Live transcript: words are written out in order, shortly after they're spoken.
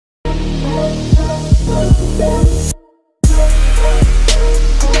What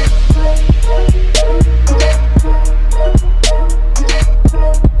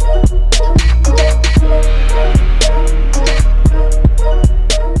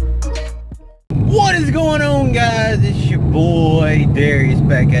is going on, guys? It's your boy Darius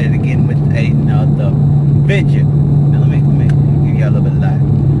back at it again with another video. Now let me give you a little bit of light.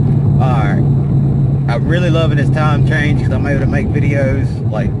 Alright, I'm really loving this time change because I'm able to make videos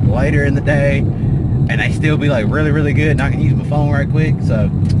like later in the day and they still be like really good, and I can use my phone right quick. So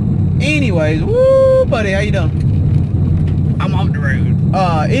anyways, woo buddy, how you doing? I'm off the road.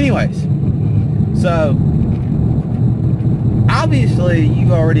 Anyways, so obviously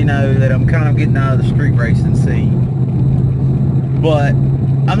you already know that I'm kind of getting out of the street racing scene, but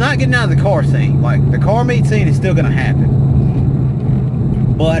I'm not getting out of the car scene. Like, the car meet scene is still gonna happen,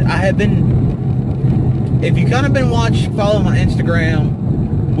 but I have been, if you kind of been following my Instagram,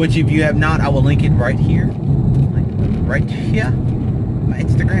 which if you have not, I will link it right here, right here, my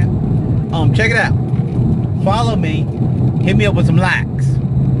Instagram. Check it out, follow me, hit me up with some likes.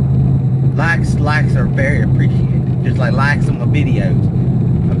 Likes are very appreciated. Just like likes on my videos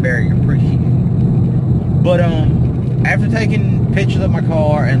are very appreciated. But after taking pictures of my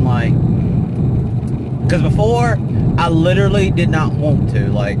car and like, because before I literally did not want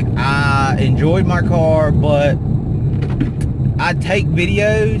to, like, I enjoyed my car, but I take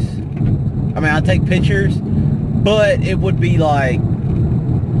videos, I take pictures, but it would be like,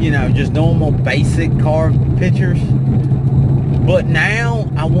 you know, just normal basic car pictures. But now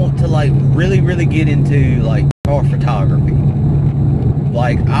I want to like really get into like car photography.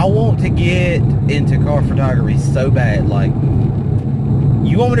 Like, I want to get into car photography so bad. Like,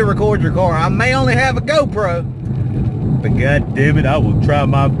 you want me to record your car? I may only have a GoPro, but god damn it, I will try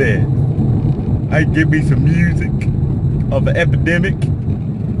my best. I give me some music of an epidemic,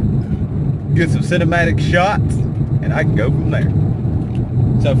 get some cinematic shots, and I can go from there.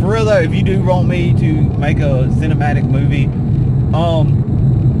 So for real though, if you do want me to make a cinematic movie,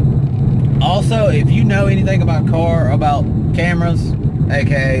 also, if you know anything about cameras,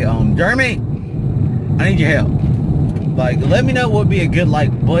 aka Jeremy, I need your help. Like, let me know what would be a good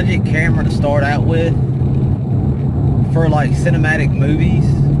like budget camera to start out with for like cinematic movies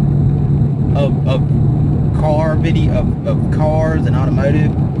of car video of cars and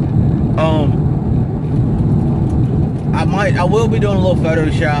automotive. I will be doing a little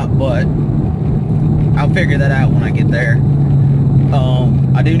Photoshop, but I'll figure that out when I get there.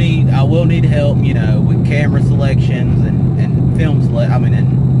 I will need help, you know, with camera selections and film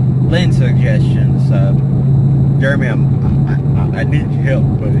and lens suggestions. So, Jeremy, I need your help,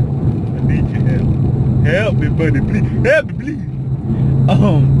 buddy. I need your help. Help me, buddy, please. Help me, please.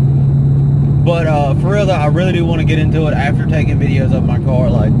 But for real though, I really do want to get into it after taking videos of my car.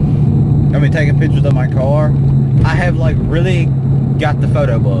 Like, taking pictures of my car. I have like really got the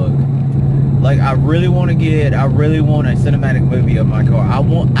photo bug. Like, I really want a cinematic movie of my car. I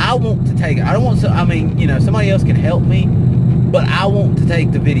want to take it. I don't want you know, somebody else can help me, but I want to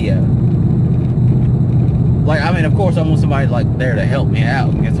take the video. Like, of course I want somebody like there to help me out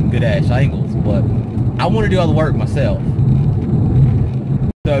and get some good ass angles, but I want to do all the work myself.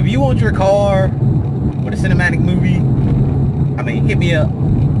 So if you want your car with a cinematic movie, hit me up.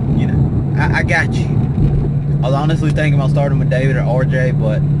 You know, I got you. I was honestly thinking about starting with David or RJ,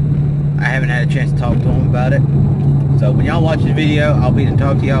 but I haven't had a chance to talk to him about it. So when y'all watch the video, I'll be to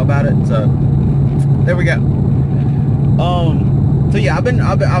talk to y'all about it. So there we go. So yeah,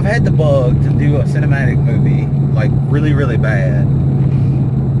 I've had the bug to do a cinematic movie, like really bad,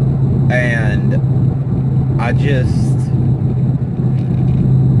 and I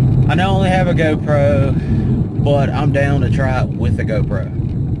not only have a GoPro, but I'm down to try it with a GoPro.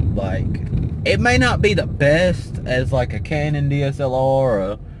 Like, it may not be the best as like a Canon DSLR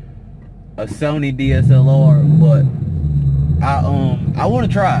or a Sony DSLR, but I want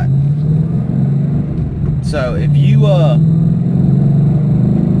to try it. So if you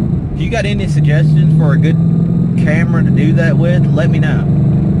got any suggestions for a good camera to do that with, let me know.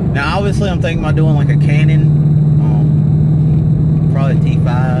 Now obviously I'm thinking about doing like a Canon, probably T5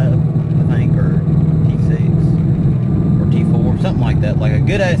 I think, or T6 or T4, something like that. Like a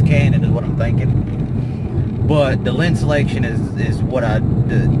good ass Canon is what I'm thinking. But the lens selection is what I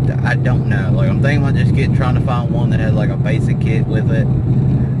don't know. Like, I'm thinking about just trying to find one that has like a basic kit with it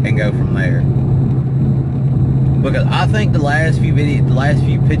and go from there. Because I think the last few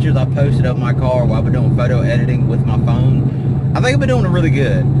pictures I posted of my car while I've been doing photo editing with my phone, I think I've been doing it really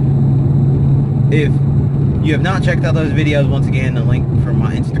good. If you have not checked out those videos, once again, the link from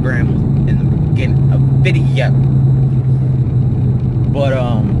my Instagram in the beginning of the video. But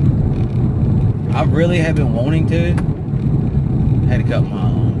I really have been wanting to. I had to cut my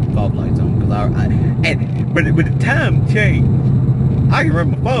fog lights on because but the time changed. I can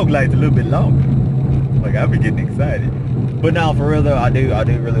run my fog lights a little bit longer. Like, I've been getting excited. But no, for real though, I do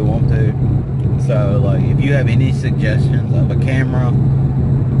really want to. So like, if you have any suggestions of a camera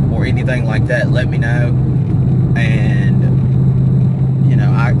or anything like that, let me know. And you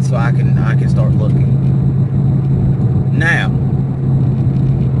know, I can start looking. Now,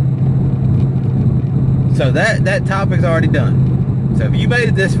 so that topic's already done. So if you made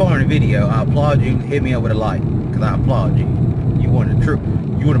it this far in the video, I applaud you. Hit me up with a like, because I applaud you. You one of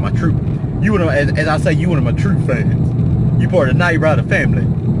my true, as I say, you one of my true fans. You part of the Knight Rider family.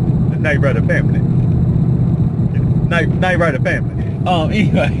 The Knight Rider family. Knight Rider family.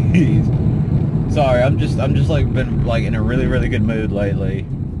 Anyways, sorry, I'm just like been like in a really good mood lately.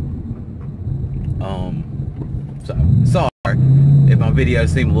 So sorry if my videos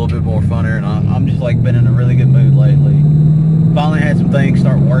seem a little bit more funner, and I'm just like been in a really good mood lately. Finally had some things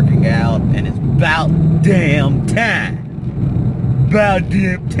start working out, and it's about damn time. About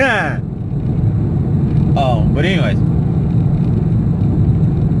damn time. But anyways,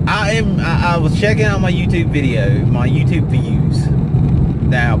 I was checking out my YouTube video, my YouTube views.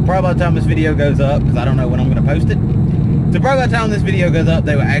 Now, probably by the time this video goes up, because I don't know when I'm going to post it, so probably by the time this video goes up,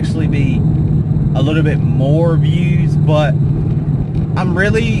 there will actually be a little bit more views. But I'm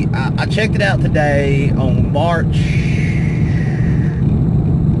really, I checked it out today on March,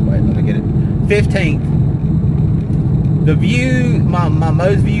 wait, let me get it, 15th. The view, my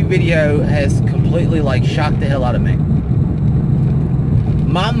most viewed video has completely like shocked the hell out of me.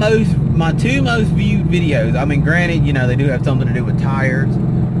 My two most viewed videos, I mean, granted, you know, they do have something to do with tires,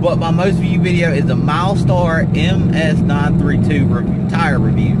 but my most viewed video is the Milestar MS932 tire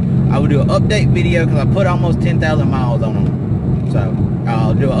review. I will do an update video because I put almost 10,000 miles on them. So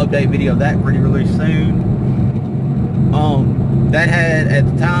I'll do an update video of that really soon. That had, at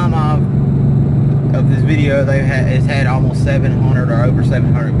the time of this video, it's had almost 700 or over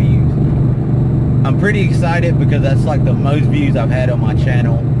 700 views. I'm pretty excited because that's like the most views I've had on my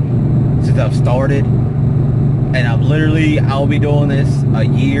channel since I've started. And I'll be doing this a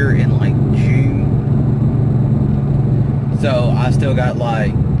year in like June. So I still got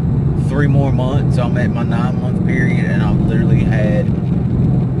like 3 more months. So I'm at my 9-month period, and I've literally had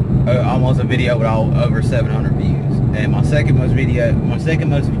almost a video with over 700 views. And my second most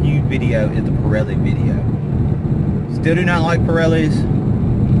viewed video is the Pirelli video. Still do not like Pirellis.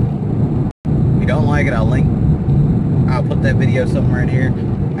 If you don't like it, I'll put that video somewhere in here.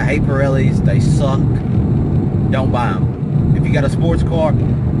 I hate Pirellis. They suck. Don't buy them. If you got a sports car,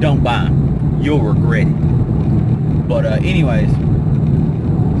 don't buy them. You'll regret it. But anyways, so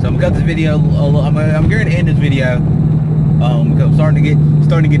I'm gonna cut this video. I'm going to end this video because I'm starting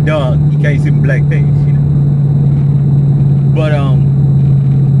to get dark. You can't see my black face, you know. But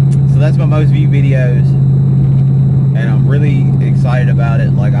so that's my most viewed videos, and I'm really excited about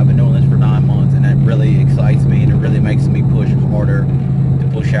it. Like, I've been doing this for 9 months, and that really excites me, and it really makes me push harder to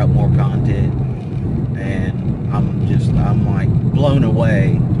push out more content. And I'm like blown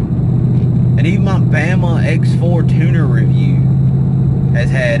away. And even my Bama X4 tuner review has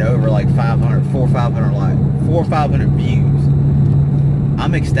had over like 400 or 500 views.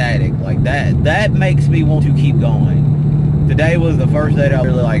 I'm ecstatic. Like, that makes me want to keep going. Today was the first day that I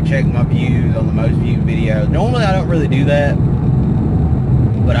really like checked my views on the most viewed videos. Normally I don't really do that,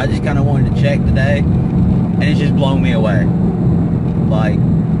 but I just kind of wanted to check today, and it's just blown me away. Like,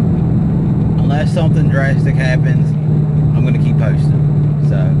 unless something drastic happens, I'm gonna keep posting.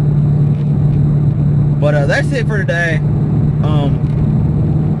 So, but that's it for today.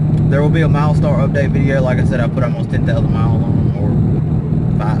 There will be a Milestar update video. Like I said, I put almost 10,000 miles on them, or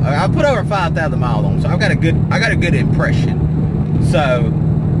I put over 5,000 miles on them, so I got a good impression. So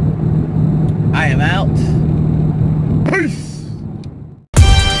I am out.